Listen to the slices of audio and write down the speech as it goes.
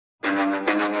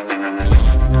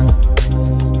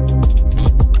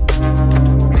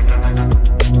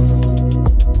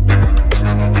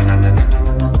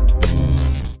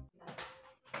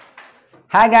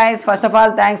Hi guys, first of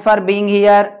all thanks for being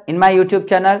here in my YouTube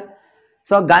channel.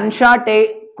 So gunshot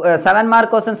 7 mark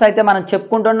questions అయితే మనం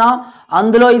చెప్పుకుంటున్నాం.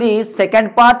 అందులో ఇది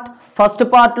second part. First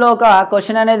part లో ఒక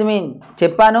క్వశ్చన్ అనేది నేను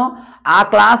చెప్పాను. ఆ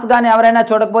క్లాస్ గాని ఎవరైనా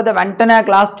చూడకపోతే వెంటనే ఆ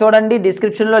క్లాస్ చూడండి,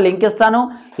 డిస్క్రిప్షన్ లో లింక్ ఇస్తాను.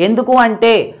 ఎందుకు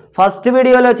అంటే ఫస్ట్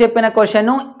వీడియోలో చెప్పిన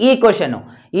క్వశ్చన్ ఈ క్వశ్చన్,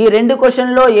 ఈ రెండు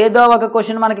క్వశ్చన్లో ఏదో ఒక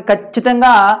క్వశ్చన్ మనకి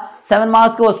ఖచ్చితంగా 7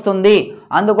 మార్క్స్కి వస్తుంది.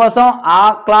 అందుకోసం ఆ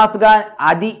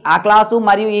క్లాసు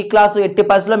మరియు ఈ క్లాసు ఎట్టి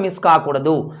పరిస్థితుల్లో మిస్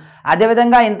కాకూడదు.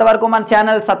 అదేవిధంగా ఇంతవరకు మన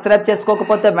ఛానల్ సబ్స్క్రైబ్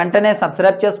చేసుకోకపోతే వెంటనే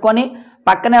సబ్స్క్రైబ్ చేసుకొని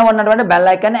పక్కనే ఉన్నటువంటి బెల్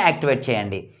ఐకాన్ని యాక్టివేట్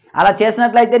చేయండి. అలా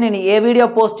చేసినట్లయితే నేను ఏ వీడియో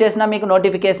పోస్ట్ చేసినా మీకు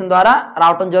నోటిఫికేషన్ ద్వారా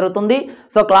రావటం జరుగుతుంది.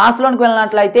 సో క్లాస్లోనికి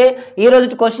వెళ్ళినట్లయితే ఈరోజు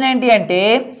క్వశ్చన్ ఏంటి అంటే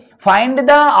find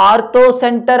the ortho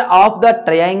centre of the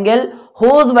triangle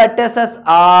whose vertices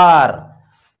are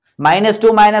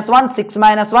 -2 -1 6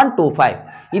 -1 2 5.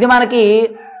 ఇది మనకి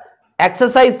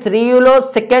exercise 3లో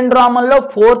second రామన్లో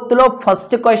 4th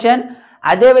first question.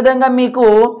 అదేవిధంగా మీకు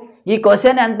ఈ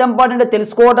క్వశ్చన్ ఎంత ఇంపార్టెంట్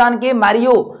తెలుసుకోవడానికి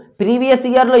మరియు ప్రీవియస్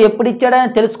ఇయర్లో ఎప్పుడు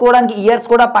ఇచ్చాడని తెలుసుకోవడానికి ఇయర్స్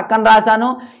కూడా పక్కన రాశాను.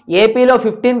 ఏపీలో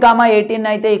 15, 18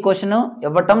 అయితే ఈ క్వశ్చన్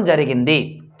ఇవ్వటం జరిగింది.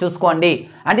 చూసుకోండి,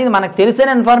 అంటే ఇది మనకు తెలిసిన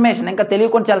ఇన్ఫర్మేషన్, ఇంకా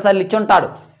తెలియకుండా చాలాసార్లు ఇచ్చి ఉంటాడు.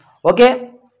 ఓకే,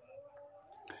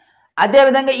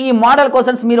 అదేవిధంగా ఈ మోడల్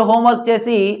క్వశ్చన్స్ మీరు హోంవర్క్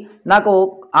చేసి నాకు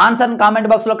ఆన్సర్ని కామెంట్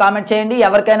బాక్స్లో కామెంట్ చేయండి.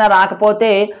 ఎవరికైనా రాకపోతే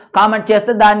కామెంట్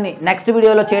చేస్తే దాన్ని నెక్స్ట్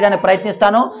వీడియోలో చేయడానికి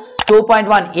ప్రయత్నిస్తాను.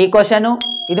 2.1 ఈ క్వశ్చన్,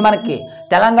 ఇది మనకి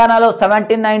తెలంగాణలో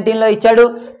 17-19లో ఇచ్చాడు.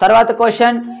 తర్వాత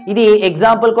క్వశ్చన్ ఇది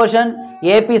ఎగ్జాంపుల్ క్వశ్చన్,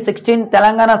 ఏపీ 16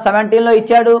 తెలంగాణ 17లో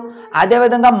ఇచ్చాడు.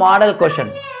 అదేవిధంగా మోడల్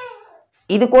క్వశ్చన్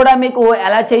ఇది కూడా మీకు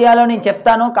ఎలా చేయాలో నేను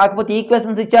చెప్తాను. కాకపోతే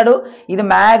ఈక్వేషన్స్ ఇచ్చాడు, ఇది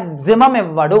మ్యాక్సిమం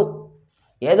ఇవ్వడు.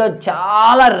 ఏదో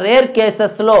చాలా రేర్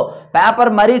కేసెస్లో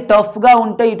పేపర్ మరీ టఫ్గా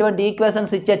ఉంటే ఇటువంటి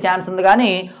ఈక్వేషన్స్ ఇచ్చే ఛాన్స్ ఉంది, కానీ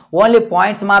ఓన్లీ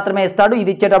పాయింట్స్ మాత్రమే ఇస్తాడు.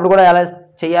 ఇది ఇచ్చేటప్పుడు కూడా ఎలా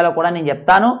చేయాలో కూడా నేను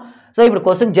చెప్తాను. సో ఇప్పుడు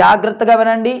క్వశ్చన్ జాగ్రత్తగా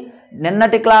వినండి.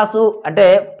 నిన్నటి క్లాసు అంటే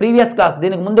ప్రీవియస్ క్లాస్,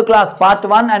 దీనికి ముందు క్లాస్ పార్ట్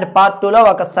 1 అండ్ పార్ట్ 2లో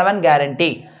ఒక 7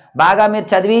 గ్యారంటీ. బాగా మీరు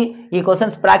చదివి ఈ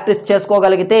క్వశ్చన్స్ ప్రాక్టీస్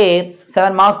చేసుకోగలిగితే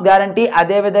 7 మార్క్స్ గ్యారంటీ.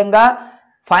 అదేవిధంగా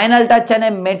ఫైనల్ టచ్ అనే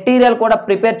మెటీరియల్ కూడా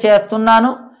ప్రిపేర్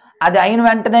చేస్తున్నాను. అది అయిన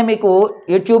వెంటనే మీకు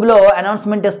యూట్యూబ్లో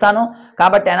అనౌన్స్మెంట్ ఇస్తాను.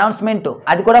 కాబట్టి అనౌన్స్మెంట్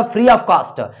అది కూడా free of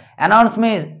cost.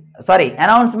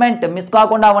 Announcement miss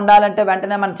కాకుండా ఉండాలంటే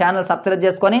వెంటనే మన ఛానల్ సబ్స్క్రైబ్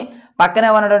చేసుకొని పక్కనే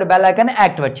ఉన్నటువంటి బెల్ ఐకాన్ని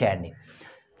యాక్టివేట్ చేయండి.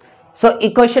 సో ఈ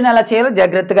క్వశ్చన్ ఎలా చేయాలో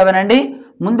జాగ్రత్తగా వినండి.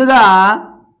 ముందుగా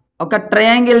ఒక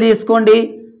ట్రయాంగిల్ తీసుకోండి.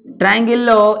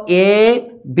 ట్రయాంగిల్లో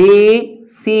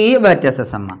ABC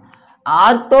వెర్టిసెస్ అమ్మ.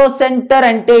 ఆర్థో సెంటర్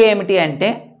అంటే ఏమిటి అంటే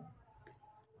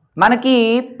మనకి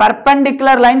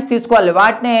పర్పెండిక్యులర్ లైన్స్ తీసుకోవాలి.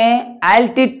 వాటినే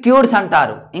ఆల్టిట్యూడ్స్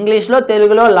అంటారు. ఇంగ్లీష్లో,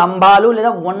 తెలుగులో లంబాలు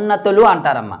లేదా ఉన్నతులు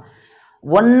అంటారమ్మా.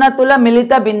 ఉన్నతుల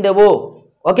మిలిత బిందువు.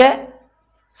 ఓకే,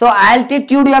 సో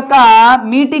ఆల్టిట్యూడ్ యొక్క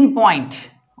మీటింగ్ పాయింట్.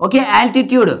 ఓకే,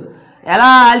 ఆల్టిట్యూడ్ ఎలా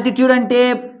ఆల్టిట్యూడ్ అంటే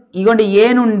ఇగోండి, ఏ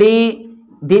నుండి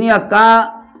దీని యొక్క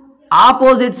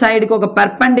ఆపోజిట్ సైడ్కి ఒక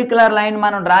పర్పెండిక్యులర్ లైన్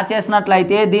మనం డ్రా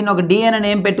చేసినట్లయితే దీన్ని ఒక డి అని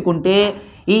నేమ్ పెట్టుకుంటే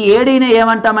ఈ ఏడీని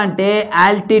ఏమంటామంటే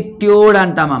ఆల్టిట్యూడ్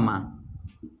అంటామమ్మా.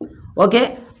 ఓకే,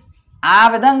 ఆ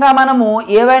విధంగా మనము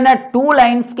ఏవైనా 2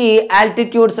 లైన్స్కి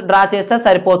ఆల్టిట్యూడ్స్ డ్రా చేస్తే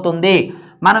సరిపోతుంది.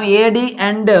 మనం ఏడి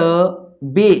అండ్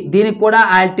బి దీనికి కూడా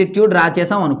ఆల్టిట్యూడ్ డ్రా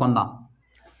చేసాం అనుకుందాం.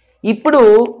 ఇప్పుడు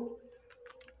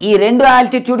ఈ రెండు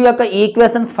ఆల్టిట్యూడ్ యొక్క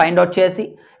ఈక్వేషన్స్ ఫైండ్ అవుట్ చేసి,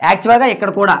 యాక్చువల్గా ఇక్కడ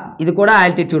కూడా ఇది కూడా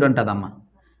ఆల్టిట్యూడ్ ఉంటుందమ్మా.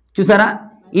 చూసారా,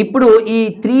 ఇప్పుడు ఈ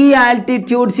 3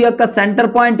 ఆల్టిట్యూడ్స్ యొక్క సెంటర్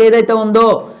పాయింట్ ఏదైతే ఉందో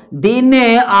దీన్నే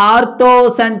ఆర్థో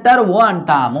సెంటర్ ఓ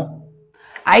అంటాము.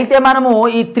 అయితే మనము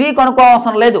ఈ 3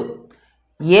 కనుక్కోవసరం లేదు.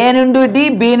 ఏ నుండి డి,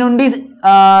 బి నుండి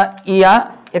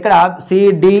ఇక్కడ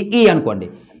సిడిఈ అనుకోండి.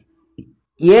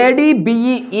 ఏడి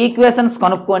బిఈ ఈక్వేషన్స్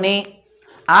కనుక్కొని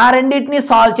ఆ రెండింటిని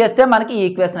సాల్వ్ చేస్తే మనకి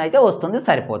ఈక్వేషన్ అయితే వస్తుంది,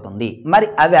 సరిపోతుంది. మరి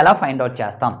అవి ఎలా ఫైండ్ అవుట్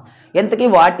చేస్తాం? ఎంతకీ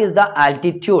what is the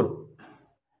altitude?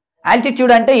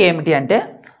 Altitude అంటే ఏమిటి అంటే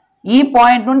ఈ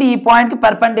పాయింట్ నుండి ఈ పాయింట్కి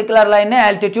పర్పెండిక్యులర్ లైన్నే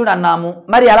ఆల్టిట్యూడ్ అన్నాము.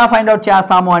 మరి ఎలా ఫైండ్ అవుట్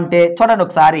చేస్తాము అంటే చూడండి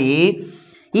ఒకసారి.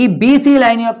 ఈ బీసీ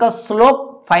లైన్ యొక్క స్లోప్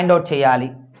ఫైండ్ అవుట్ చేయాలి.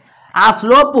 ఆ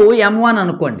స్లోపు m1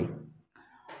 అనుకోండి.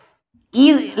 ఈ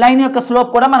లైన్ యొక్క స్లోప్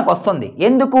కూడా మనకు వస్తుంది.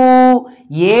 ఎందుకు?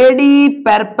 ఏడి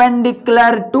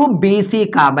పర్పెండిక్యులర్ టు బీసీ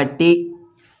కాబట్టి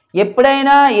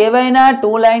ఎప్పుడైనా ఏవైనా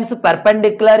 2 లైన్స్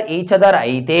పర్పెండిక్యులర్ ఈచ్ అదర్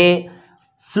అయితే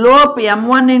slope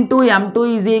m1 into m2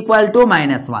 is equal to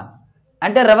 -1.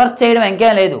 అంటే రివర్స్ చేయడం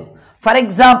ఇంకేం లేదు. ఫర్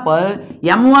ఎగ్జాంపుల్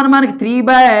m1 మనకి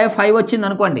 3/5 వచ్చింది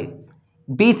అనుకోండి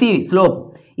బీసీ స్లోప్.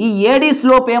 ఈ ఏడి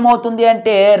స్లోప్ ఏమవుతుంది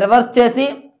అంటే రివర్స్ చేసి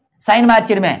సైన్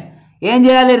మార్చడమే. ఏం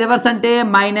చేయాలి? రివర్స్ అంటే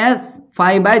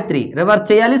 -5/3 రివర్స్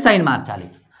చేయాలి, సైన్ మార్చాలి.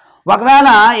 ఒకవేళ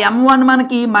m1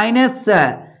 మనకి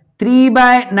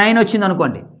 -3/9 వచ్చింది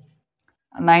అనుకోండి,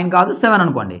 9 కాదు 7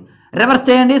 అనుకోండి. రివర్స్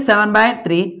చేయండి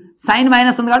 7/3 సైన్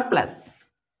మైనస్ ఉంది కాబట్టి ప్లస్.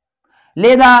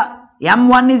 లేదా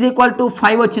m1 ఈజ్ ఈక్వల్ టు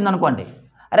 5 వచ్చింది అనుకోండి,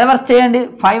 రివర్స్ చేయండి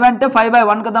 5 అంటే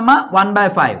 5/1 కదమ్మా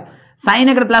 1/5 సైన్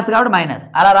ఇక్కడ ప్లస్ కాబట్టి మైనస్,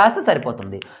 అలా రాస్తే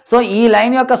సరిపోతుంది. సో ఈ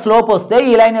లైన్ యొక్క స్లోప్ వస్తే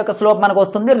ఈ లైన్ యొక్క స్లోప్ మనకు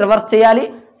వస్తుంది, రివర్స్ చేయాలి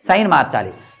సైన్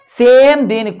మార్చాలి. సేమ్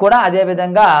దీనికి కూడా అదే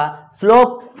విధంగా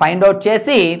స్లోప్ ఫైండ్ అవుట్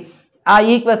చేసి ఆ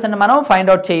ఈక్వేషన్ మనం ఫైండ్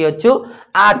అవుట్ చేయొచ్చు.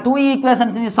 ఆ 2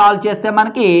 ఈక్వేషన్స్ని సాల్వ్ చేస్తే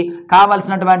మనకి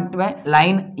కావాల్సినటువంటి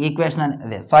లైన్ ఈక్వేషన్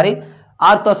అనేది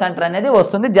ఆర్థో సెంటర్ అనేది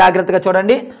వస్తుంది. జాగ్రత్తగా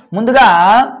చూడండి. ముందుగా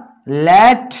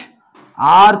let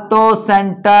ortho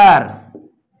centre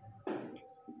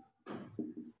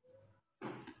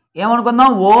ఏమనుకుందాం,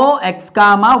 OX,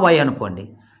 Y అనుకోండి.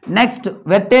 నెక్స్ట్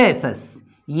వెర్టేసెస్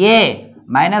A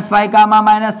 -5,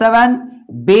 -7,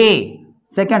 B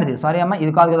సెకండ్ది అమ్మ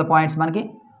ఇది కాదు కదా పాయింట్స్ మనకి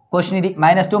క్వశ్చన్ ఇది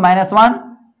 -2, -1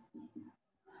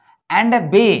 అండ్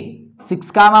B 6,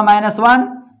 -1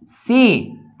 C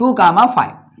 2,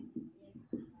 5.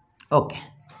 ఓకే,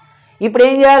 ఇప్పుడు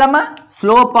ఏం చేయాలమ్మా,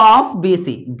 స్లోప్ ఆఫ్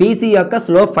బీసీ యొక్క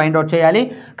స్లోప్ ఫైండ్ అవుట్ చేయాలి.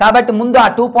 కాబట్టి ముందు ఆ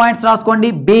 2 పాయింట్స్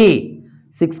రాసుకోండి. B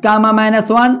 6,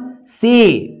 -1 C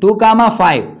 2,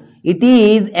 5 it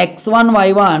is x1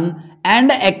 y1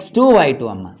 and x2 y2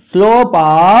 అమ్మ. Slope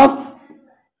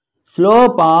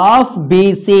of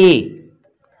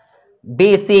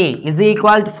BC is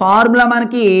equal to formula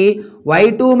మనకి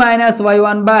y2 -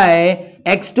 y1 by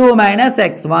x2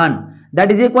 - x1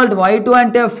 that is equal to y2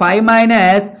 అంటే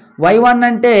 5 y1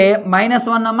 అంటే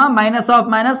 -1 అమ్మ, మైనస్ ఆఫ్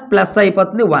మైనస్ ప్లస్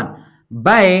అయిపోతుంది 1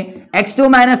 by x2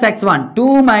 - x1 2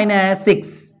 - 6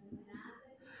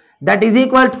 that is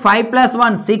equal to 5 +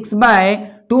 1 6 by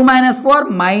 2 - 4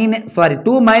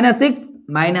 2 - 6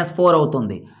 -4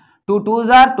 అవుతుంది. 2 2s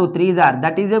are 2 3s are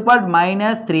that is equal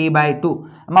 -3/2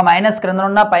 అమ్మ. Minus క్రింద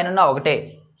ఉన్న పైన ఒకటే.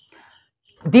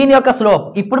 దీని యొక్క స్లోప్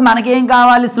ఇప్పుడు మనకేం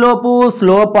కావాలి,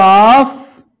 స్లోప్ ఆఫ్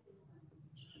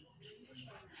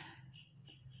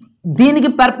దీనికి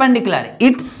పర్పెండిక్యులర్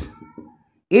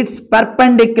ఇట్స్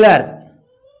పర్పెండిక్యులర్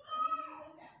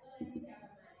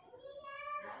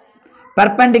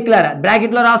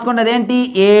బ్రాకెట్లో రాసుకోండి. అదేంటి,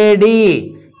 AD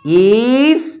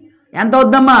ఈస్ ఎంత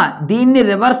అవుద్దమ్మా, దీన్ని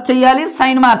రివర్స్ చేయాలి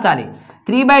సైన్ మార్చాలి.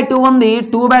 3/2 ఉంది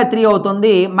 2/3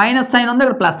 అవుతుంది, మైనస్ సైన్ ఉంది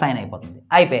ఇక్కడ ప్లస్ సైన్ అయిపోతుంది.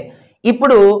 అయిపోయి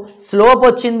ఇప్పుడు స్లోప్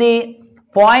వచ్చింది.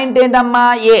 పాయింట్ ఏంటమ్మా,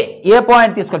 ఏ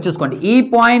పాయింట్ తీసుకోవాలి చూసుకోండి. ఈ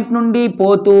పాయింట్ నుండి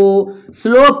పోతూ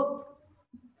స్లోప్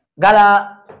గల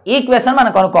ఈక్వేషన్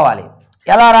మనం కనుక్కోవాలి.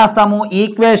 ఎలా రాస్తాము,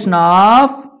 equation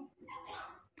of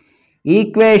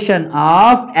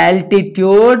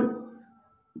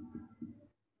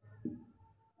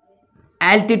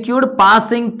altitude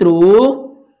passing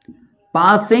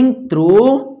through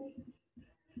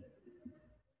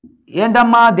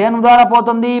ఏంటమ్మా దేని ద్వారా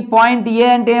పోతుంది, పాయింట్ ఏ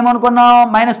అంటే ఏమనుకున్నాం,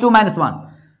 -2 -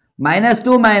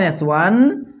 1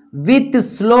 విత్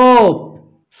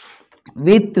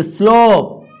స్లోప్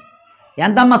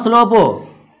ఎంతమ్మా స్లోపు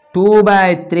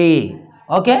 2/3.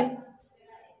 ఓకే,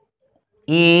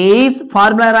 ఈజ్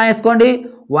ఫార్ములా రాసుకోండి.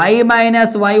 y -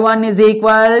 y1 is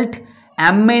equal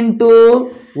m into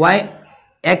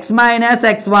x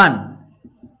 - x1.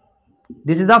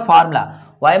 This is the formula.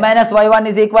 y - y1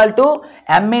 is equal to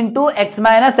m into x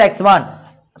 - x1.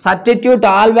 Substitute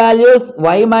all values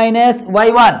y -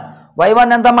 y1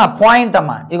 ఎంతమ్మా, point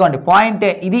అమ్మా, ఇగోండి point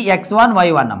ఇది x1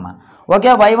 y1 అమ్మా. Okay,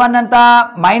 y1 ఎంత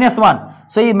 -1,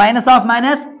 so ఈ minus of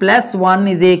minus +1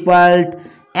 is equal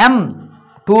m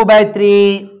 2/3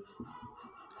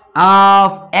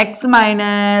 of x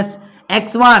 -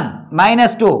 x1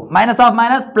 -2 minus of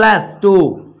minus +2.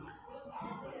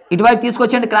 ఇటువైపు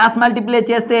తీసుకొచ్చండి, cross multiply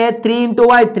చేస్తే 3 ×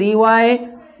 y 3y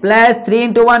plus 3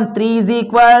 × 1 3 is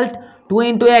equal 2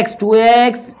 × x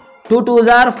 2x 2 2s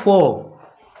are 4.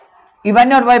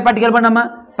 ఇవన్నీ అటువైపు పట్టుకెళ్ళిపోండి అమ్మా.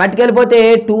 పట్టుకెళ్ళిపోతే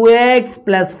 2x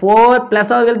 + 4 ప్లస్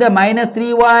వాళ్ళకి వెళ్తే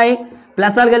 -3y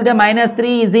ప్లస్ వాళ్ళకి వెళ్తే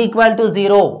 -3 ఈజ్ ఈక్వల్ టు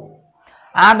 0.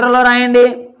 ఆర్డర్లో రాయండి.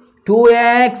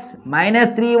 2x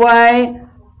 - 3y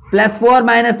 + 4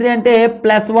 - 3 అంటే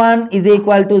 +1 is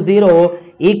equal to 0.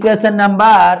 Equation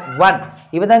number 1.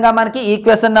 ఈ విధంగా మనకి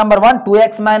equation number 1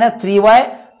 2x - 3y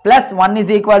 + 1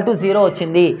 is equal to 0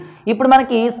 వచ్చింది. ఇప్పుడు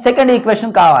మనకి సెకండ్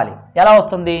ఈక్వేషన్ కావాలి. ఎలా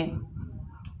వస్తుంది,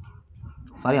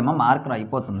 సారీ అమ్మ మార్కర్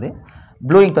అయిపోతుంది,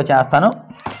 బ్లూ ఇంక్తో చేస్తాను.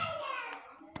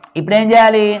 ఇప్పుడు ఏం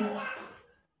చేయాలి,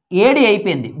 AD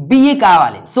అయిపోయింది, BE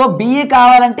కావాలి. సో BE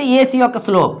కావాలంటే AC యొక్క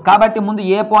స్లోప్, కాబట్టి ముందు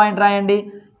ఏ పాయింట్ రాయండి.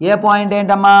 ఏ పాయింట్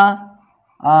ఏంటమ్మా,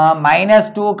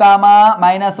 -2,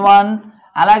 -1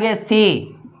 అలాగే C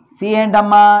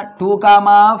ఏంటమ్మా 2,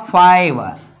 5.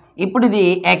 ఇప్పుడు ఇది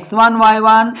x1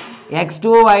 y1 x2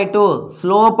 y2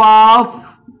 slope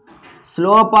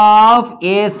of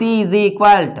AC is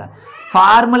equal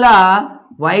formula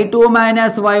y2 -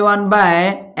 y1 by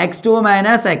x2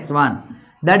 minus x1.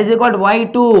 That is equal to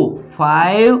y2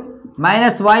 5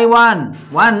 minus y1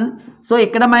 1. So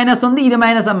ikkada minus undi, idi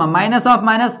minus amma. Minus of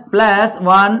minus plus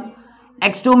 1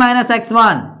 x2 minus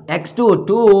x1 x2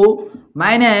 2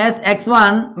 minus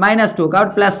x1 minus 2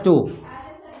 కాబట్టి plus 2.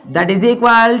 That is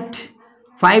equal to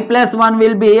 5 plus 1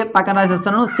 will be పక్కన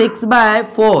రాసేస్తాను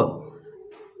 6/4.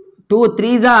 2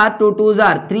 3s are 2 2s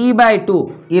are 3/2.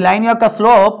 ఈ line యొక్క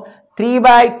slope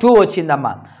 3/2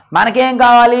 వచ్చిందమ్మా. మనకేం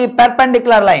కావాలి?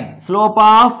 Perpendicular line. Slope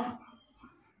of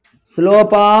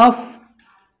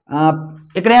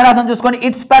ఇక్కడ ఏం రాసాం చూసుకోండి.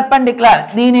 It's perpendicular.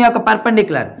 దీని యొక్క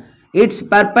పెర్పెండిక్యులర్ ఇట్స్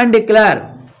పెర్పెండిక్యులర్.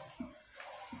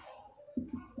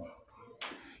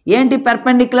 ఏంటి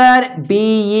పెర్పెండిక్యులర్?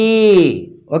 బిఈ.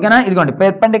 ఓకేనా? ఇదిగోండి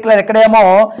perpendicular. ఎక్కడేమో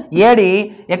AD,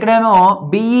 ఎక్కడేమో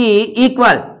BE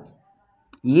equal.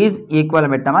 Is equal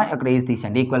పెట్టామా? ఇక్కడ ఈజ్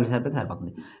తీసండి. ఈక్వల్ సరిపోతే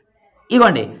సరిపోతుంది.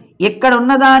 ఇదిగోండి ఇక్కడ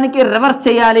ఉన్నదానికి రివర్స్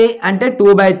చేయాలి అంటే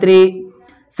 2/3.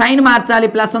 సైన్ మార్చాలి,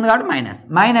 ప్లస్ ఉంది కాబట్టి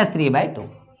మైనస్ 3/2.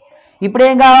 ఇప్పుడు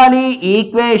ఏం కావాలి?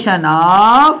 ఈక్వేషన్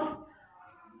ఆఫ్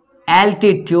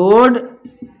ఆల్టిట్యూడ్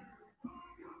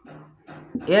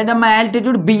ఏంటమ్మా?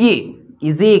 Altitude BE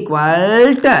is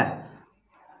equal to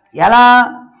ఎలా?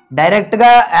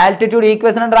 డైరెక్ట్గా ఆల్టిట్యూడ్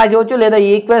ఈక్వేషన్ అని రాసేవచ్చు, లేదా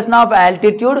equation of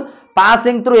altitude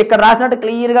passing through ఇక్కడ రాసినట్టు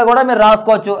క్లియర్గా కూడా మీరు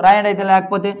రాసుకోవచ్చు. రాయండి అయితే,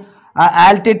 లేకపోతే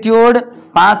ఆల్టిట్యూడ్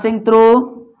పాసింగ్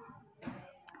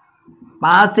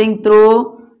త్రూ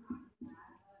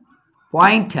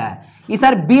పాయింట్.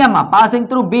 ఈసారి బి అమ్మ, పాసింగ్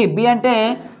త్రూ బి అంటే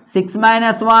 6 -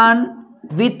 1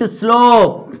 విత్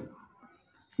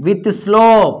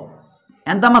స్లోప్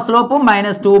ఎంతమ్మా? Slope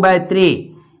 -2/3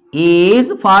 is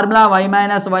formula y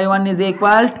minus y1 is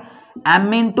equal to m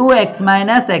into x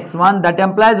minus x1 that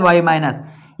implies y minus.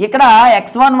 ఇక్కడ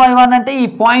x1 y1 అంటే ఈ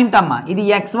పాయింట్ అమ్మ. ఇది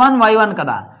x1 y1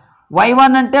 కదా.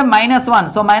 y1 అంటే -1,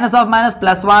 so minus of minus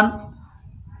 +1.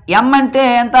 m అంటే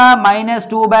ఎంత?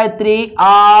 -2/3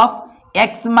 ఆఫ్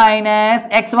x minus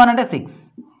x1 అంటే 6.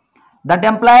 దట్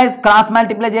ఎంప్లాయిస్ క్రాస్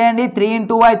మల్టిప్లై చేయండి. 3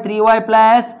 into y 3y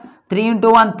plus 3 into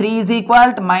 1 3 is equal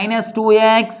to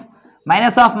 -2x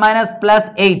minus of minus plus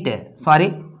 8. Sorry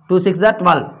 2 6 are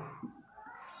 12.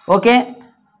 Okay,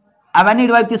 అవన్నీ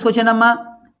ఇటువైపు తీసుకొచ్చానమ్మా.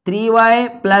 3y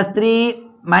plus 3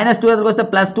 minus 2 ఎదురుకు వస్తే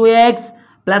 +2x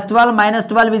plus 12 minus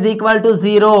 12 is equal to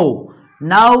 0.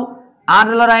 Now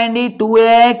ఆర్డర్లో రాయండి.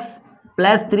 2x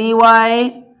plus 3y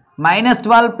minus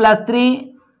 12 plus 3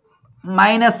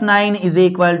 minus 9 is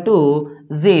equal to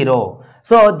 0.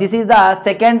 So this is the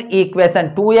second equation.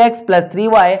 2x plus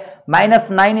 3y minus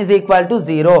 9 is equal to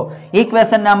 0.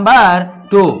 Equation number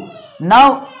 2.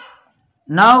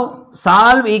 Now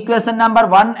solve equation number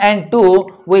 1 and 2.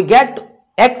 We get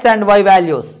x and y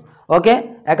values. Okay,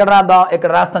 ఎక్కడ రాద్దాం?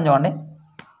 ఇక్కడ రాస్తాం చూడండి.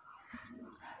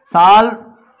 Solve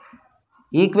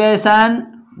equation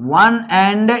 1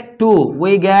 and 2.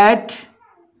 We get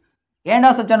ఏంటి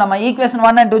వస్తుంది చూడమ్మా? Equation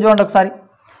 1 and 2 చూడండి ఒకసారి.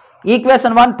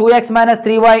 Equation 1 2x minus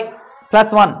 3y plus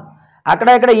 1. అక్కడ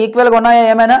ఇక్కడ ఈక్వల్గా ఉన్నాయా?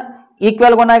 ఏమైనా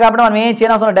ఈక్వల్గా ఉన్నాయి కాబట్టి మనం ఏం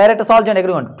చేయనవసరం, డైరెక్ట్ సాల్వ్ చేయండి.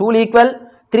 ఇక్కడ 2 ఈక్వల్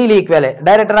 3 ఈక్వల్,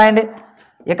 డైరెక్ట్ రాయండి.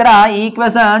 ఇక్కడ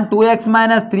equation 2x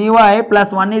minus 3y plus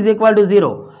 1 is equal to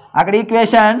 0. అక్కడ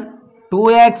equation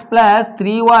 2x plus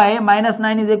 3y minus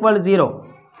 9 is equal to 0.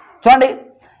 చూడండి,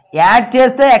 యాడ్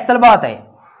చేస్తే ఎక్స్లు పోతాయి,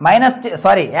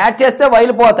 యాడ్ చేస్తే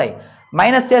వైలు పోతాయి,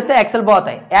 మైనస్ చేస్తే ఎక్స్లు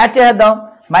పోతాయి. యాడ్ చేద్దాం.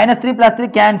 -3 + 3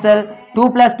 cancel. 2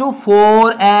 + 2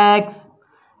 4x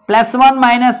plus 1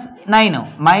 minus 9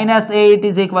 -8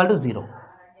 is equal to 0.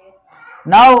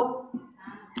 Now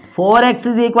 4x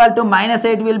is equal to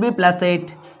 -8 will be +8.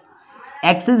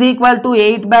 X is equal to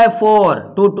 8/4.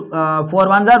 4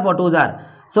 1s are 4 2s are.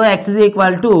 So x is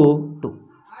equal to 2.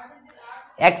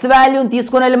 X వాల్యూని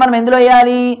తీసుకుని వెళ్ళి మనం ఎందులో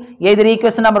వేయాలి? ఏది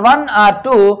equation number 1 or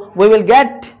 2 we will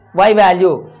get y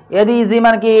value. ఏది easy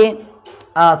మనకి?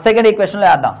 Second ఈక్వేషన్లో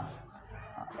వేద్దాం.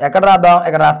 ఎక్కడ రాద్దాం?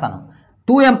 ఇక్కడ రాస్తాను.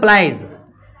 2 implies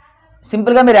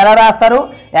సింపుల్గా మీరు ఎలా రాస్తారు?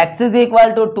 x is equal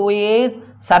to 2 is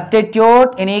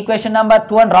substitute in equation number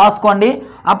 2 అని రాసుకోండి.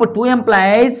 అప్పుడు 2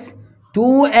 implies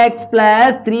 2x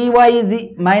plus 3y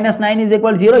minus 9 is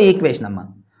equal to 0 equation అమ్మ.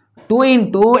 2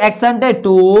 into x అంటే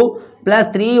 2 plus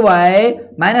 3y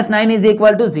minus 9 is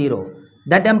equal to 0.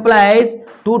 That implies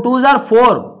 2 2s are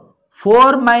 4. 4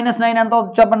 minus 9 ఎంత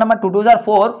చెప్పండి అమ్మా? 2 2s are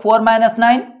 4. 4 minus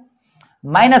 9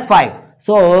 minus 5.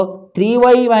 So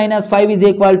 3y minus 5 is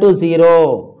equal to 0.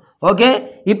 Okay,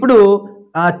 ఇప్పుడు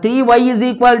 3y is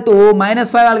equal to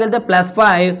 -5 వాళ్ళకి వెళ్తే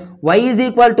 +5, y is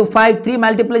equal to 5, 3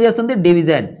 multiply చేస్తుంది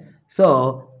division. So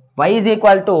y is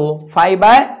equal to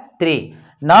 5/3.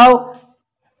 Now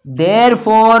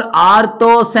therefore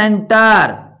ortho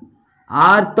centre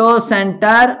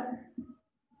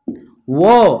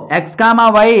O x,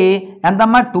 y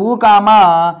ఎంతమ్మా? 2,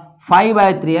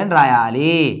 5/3 అని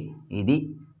రాయాలి. ఇది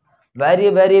very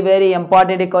very very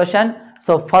important question.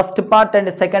 So first part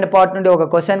and second part నుండి ఒక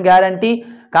question guarantee.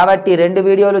 కాబట్టి 2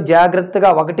 వీడియోలు జాగ్రత్తగా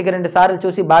 1కి 2 సార్లు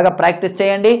చూసి బాగా ప్రాక్టీస్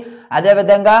చేయండి.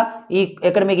 అదేవిధంగా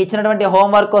ఇక్కడ మీకు ఇచ్చినటువంటి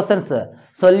హోంవర్క్ క్వశ్చన్స్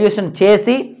సొల్యూషన్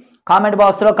చేసి కామెంట్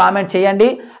బాక్స్లో కామెంట్ చేయండి.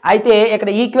 అయితే ఇక్కడ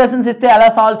ఈక్వేషన్స్ ఇస్తే ఎలా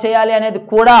సాల్వ్ చేయాలి అనేది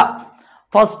కూడా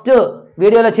ఫస్ట్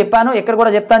వీడియోలో చెప్పాను, ఇక్కడ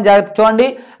కూడా చెప్తాను, జాగ్రత్త చూడండి.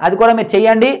 అది కూడా మీరు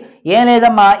చెయ్యండి. ఏం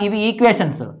లేదమ్మా, ఇవి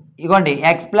ఈక్వేషన్స్ ఇగోండి.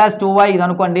 x + 2y ఇది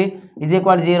అనుకోండి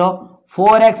 = 0,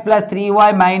 4x +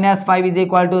 3y - 5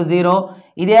 = 0,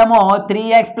 ఇదేమో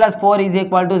 3x + 4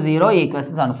 = 0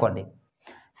 ఈక్వేషన్స్ అనుకోండి.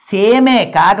 సేమే,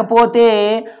 కాకపోతే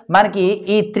మనకి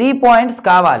ఈ 3 పాయింట్స్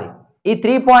కావాలి. ఈ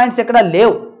 3 పాయింట్స్ ఇక్కడ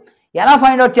లేవు. ఎలా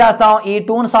ఫైండ్ అవుట్ చేస్తాం? ఈ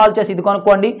 2ని సాల్వ్ చేసి ఇది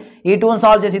కొనుక్కోండి, ఈ 2ని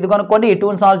సాల్వ్ చేసి ఇది కొనుక్కోండి, ఈ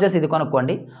 2ని సాల్వ్ చేసి ఇది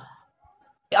కొనుక్కోండి.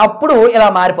 అప్పుడు ఇలా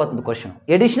మారిపోతుంది క్వశ్చన్.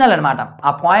 ఎడిషనల్ అనమాట.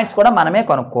 ఆ పాయింట్స్ కూడా మనమే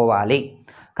కొనుక్కోవాలి.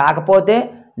 కాకపోతే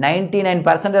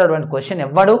 99% అటువంటి క్వశ్చన్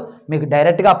ఇవ్వడు, మీకు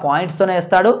డైరెక్ట్గా పాయింట్స్తోనే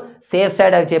ఇస్తాడు. సేఫ్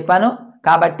సైడ్ అవి చెప్పాను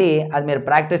కాబట్టి అది మీరు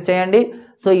ప్రాక్టీస్ చేయండి.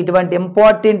 సో ఇటువంటి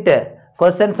ఇంపార్టెంట్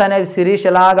క్వశ్చన్స్ అనేవి సిరీస్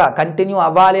ఇలాగా కంటిన్యూ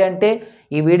అవ్వాలి అంటే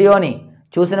ఈ వీడియోని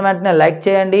చూసిన వెంటనే లైక్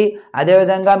చేయండి.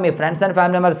 అదేవిధంగా మీ friends and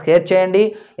family members share చేయండి.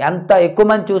 ఎంత ఎక్కువ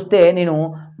మంది చూస్తే నేను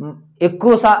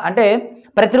అంటే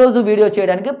ప్రతిరోజు వీడియో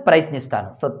చేయడానికి ప్రయత్నిస్తాను.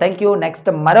 So thank you. నెక్స్ట్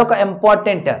మరొక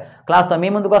ఇంపార్టెంట్ క్లాస్తో మీ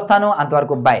ముందుకు వస్తాను.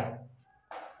 అంతవరకు బాయ్.